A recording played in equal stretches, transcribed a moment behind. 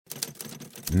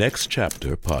Next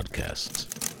Chapter Podcasts.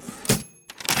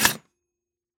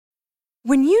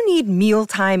 When you need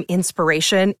mealtime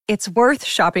inspiration, it's worth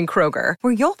shopping Kroger,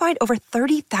 where you'll find over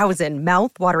 30,000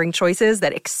 mouth-watering choices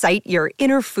that excite your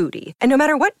inner foodie. And no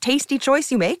matter what tasty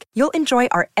choice you make, you'll enjoy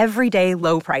our everyday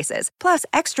low prices, plus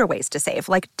extra ways to save,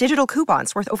 like digital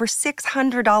coupons worth over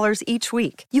 $600 each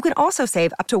week. You can also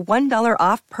save up to $1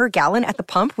 off per gallon at the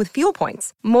pump with fuel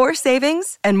points. More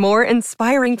savings and more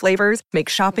inspiring flavors make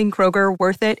shopping Kroger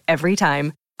worth it every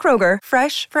time. Kroger,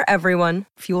 fresh for everyone.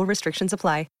 Fuel restrictions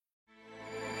apply.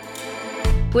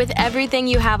 With everything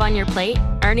you have on your plate,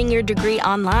 earning your degree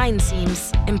online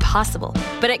seems impossible.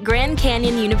 But at Grand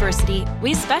Canyon University,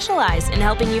 we specialize in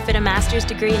helping you fit a master's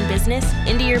degree in business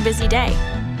into your busy day.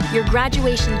 Your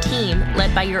graduation team,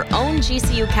 led by your own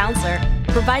GCU counselor,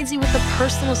 provides you with the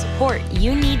personal support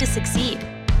you need to succeed.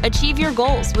 Achieve your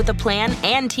goals with a plan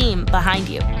and team behind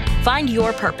you. Find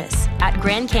your purpose at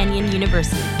Grand Canyon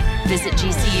University. Visit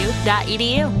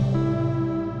gcu.edu.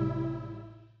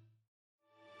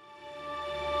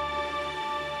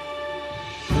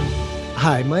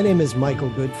 Hi, my name is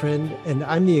Michael Goodfriend, and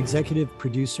I'm the executive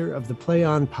producer of the Play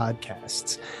On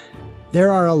podcasts.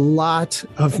 There are a lot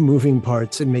of moving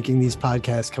parts in making these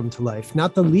podcasts come to life,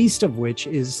 not the least of which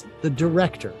is the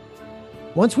director.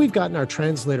 Once we've gotten our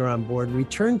translator on board, we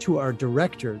turn to our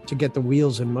director to get the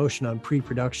wheels in motion on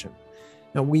pre-production.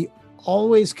 Now, we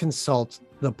always consult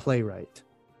the playwright.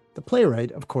 The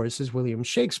playwright, of course, is William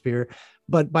Shakespeare.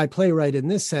 But by playwright in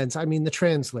this sense, I mean the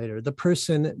translator, the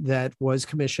person that was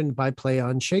commissioned by Play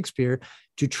On Shakespeare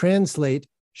to translate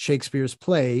Shakespeare's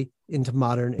play into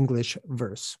modern English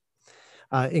verse.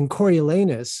 In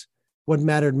Coriolanus, what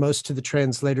mattered most to the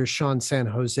translator, Sean San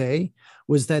Jose,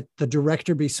 was that the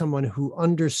director be someone who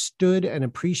understood and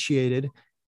appreciated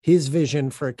his vision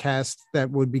for a cast that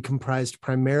would be comprised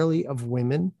primarily of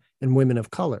women and women of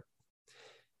color.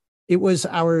 It was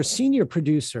our senior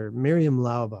producer, Miriam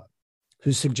Lauba,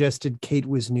 who suggested Kate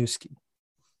Wisniewski.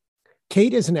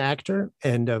 Kate is an actor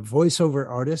and a voiceover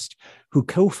artist who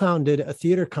co-founded a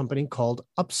theater company called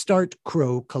Upstart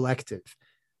Crow Collective,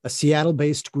 a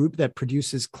Seattle-based group that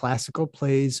produces classical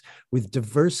plays with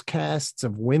diverse casts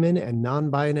of women and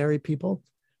non-binary people,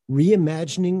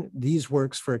 reimagining these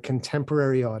works for a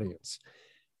contemporary audience.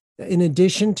 In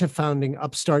addition to founding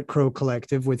Upstart Crow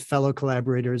Collective with fellow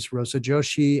collaborators Rosa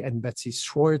Joshi and Betsy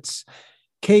Schwartz,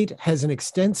 Kate has an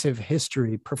extensive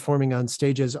history performing on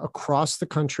stages across the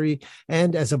country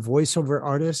and as a voiceover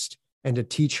artist and a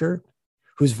teacher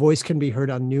whose voice can be heard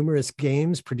on numerous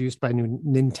games produced by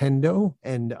Nintendo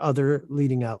and other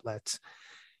leading outlets.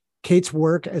 Kate's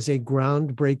work as a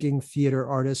groundbreaking theater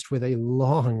artist with a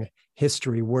long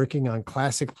history working on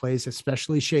classic plays,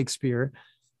 especially Shakespeare,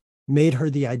 made her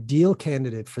the ideal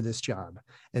candidate for this job.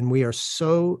 And we are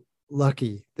so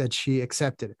lucky that she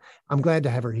accepted. I'm glad to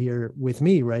have her here with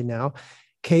me right now.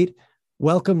 Kate,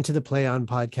 welcome to the Play On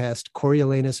podcast,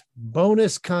 Coriolanus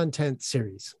bonus content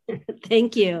series.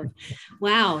 Thank you.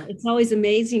 Wow. It's always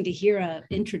amazing to hear an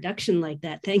introduction like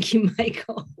that. Thank you,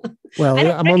 Michael. Well,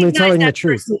 I'm only telling the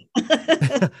truth.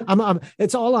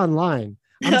 It's all online.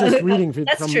 I'm just reading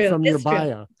from your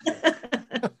bio.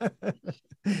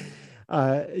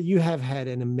 You have had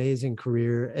an amazing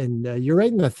career and you're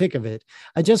right in the thick of it.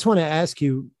 I just want to ask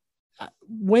you,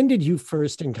 when did you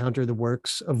first encounter the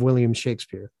works of William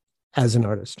Shakespeare as an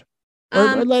artist?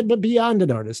 But beyond an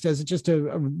artist, as just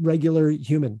a regular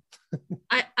human?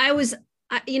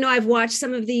 I've watched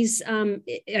some of these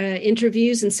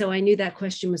interviews, and so I knew that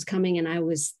question was coming, and I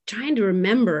was trying to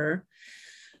remember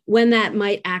when that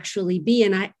might actually be.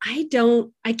 And I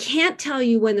can't tell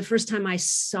you when the first time I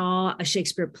saw a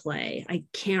Shakespeare play. I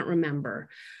can't remember.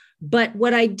 But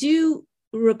what I do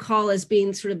recall as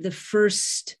being sort of the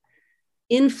first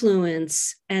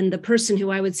influence and the person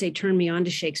who I would say turned me on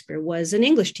to Shakespeare was an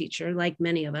English teacher, like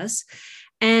many of us.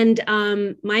 And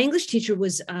my English teacher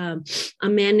was a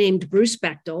man named Bruce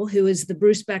Bechtel, who is the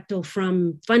Bruce Bechtel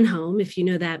from Fun Home, if you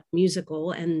know that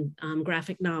musical and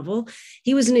graphic novel.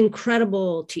 He was an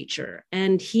incredible teacher,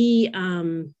 and he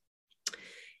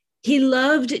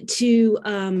loved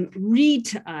to read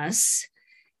to us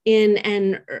in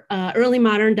an early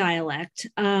modern dialect,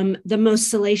 the most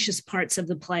salacious parts of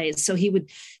the plays. So he would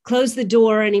close the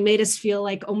door and he made us feel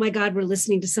like, oh my God, we're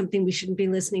listening to something we shouldn't be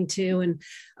listening to. And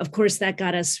of course that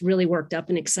got us really worked up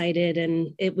and excited.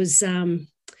 And it was,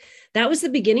 that was the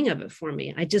beginning of it for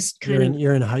me. I just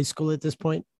You're in high school at this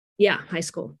point? Yeah, high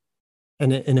school.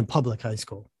 And in a public high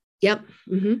school? Yep.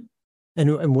 Mm-hmm.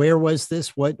 And where was this?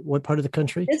 What part of the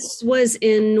country? This was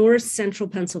in north central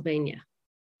Pennsylvania.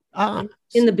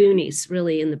 In the boonies,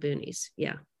 really in the boonies.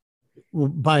 Yeah.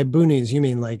 By boonies, you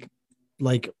mean like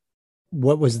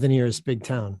What was the nearest big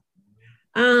town?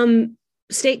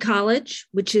 State College,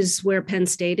 which is where Penn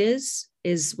State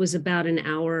was about an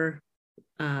hour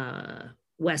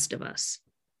west of us.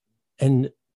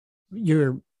 And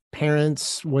your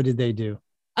parents, what did they do?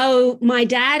 Oh, my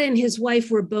dad and his wife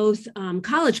were both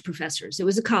college professors. It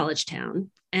was a college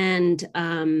town. And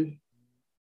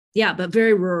but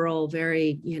very rural,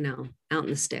 very, out in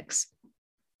the sticks.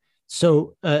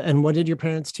 So, and what did your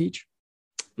parents teach?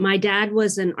 My dad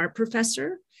was an art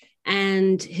professor,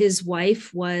 and his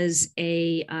wife was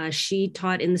she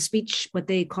taught in what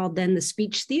they called then the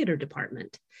speech theater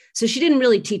department. So she didn't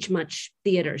really teach much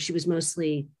theater. She was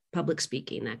mostly public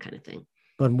speaking, that kind of thing.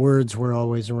 But words were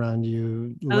always around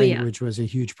you. Language was a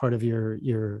huge part of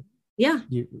your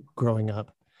growing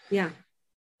up. Yeah.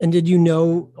 And did you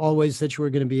know always that you were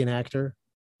going to be an actor?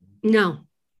 No.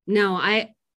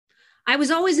 I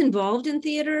was always involved in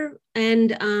theater,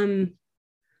 and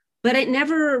but it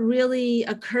never really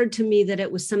occurred to me that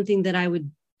it was something that I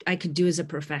could do as a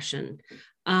profession.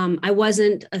 I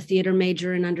wasn't a theater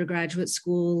major in undergraduate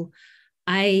school.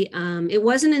 It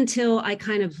wasn't until I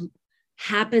kind of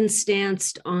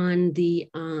happenstanced on the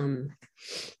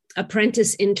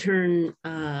apprentice intern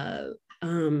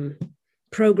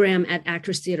program at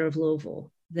Actors Theater of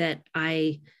Louisville that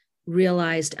I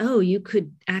realized, you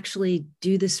could actually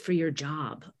do this for your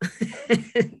job.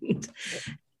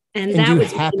 and that you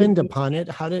happened upon it.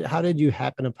 How did you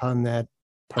happen upon that?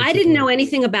 I didn't know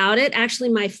anything about it. Actually,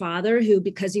 my father, who,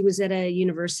 because he was at a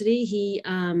university, he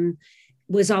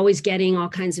was always getting all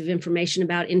kinds of information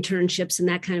about internships and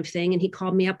that kind of thing. And he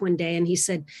called me up one day and he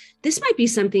said, this might be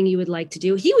something you would like to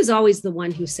do. He was always the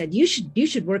one who said, you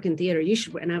should work in theater. You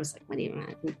should. And I was like, what do you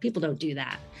mean? People don't do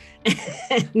that.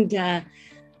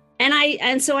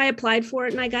 and so I applied for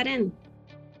it and I got in.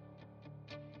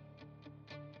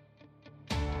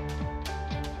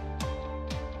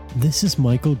 This is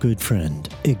Michael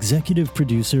Goodfriend, executive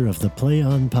producer of the Play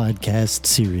On podcast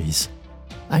series.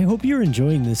 I hope you're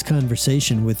enjoying this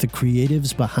conversation with the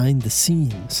creatives behind the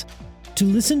scenes. To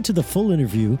listen to the full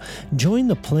interview, join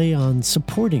the Play On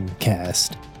supporting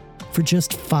cast for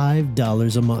just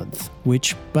 $5 a month,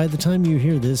 which by the time you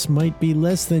hear this might be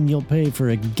less than you'll pay for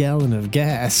a gallon of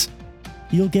gas.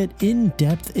 You'll get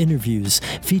in-depth interviews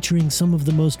featuring some of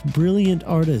the most brilliant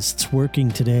artists working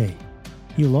today.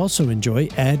 You'll also enjoy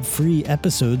ad-free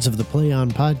episodes of the Play On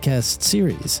podcast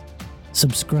series.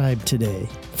 Subscribe today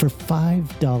for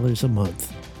 $5 a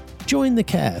month. Join the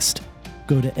cast.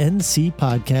 Go to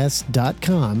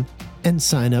ncpodcast.com and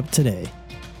sign up today.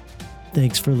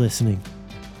 Thanks for listening.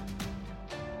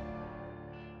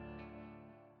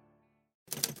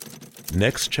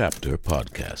 Next Chapter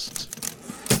Podcasts.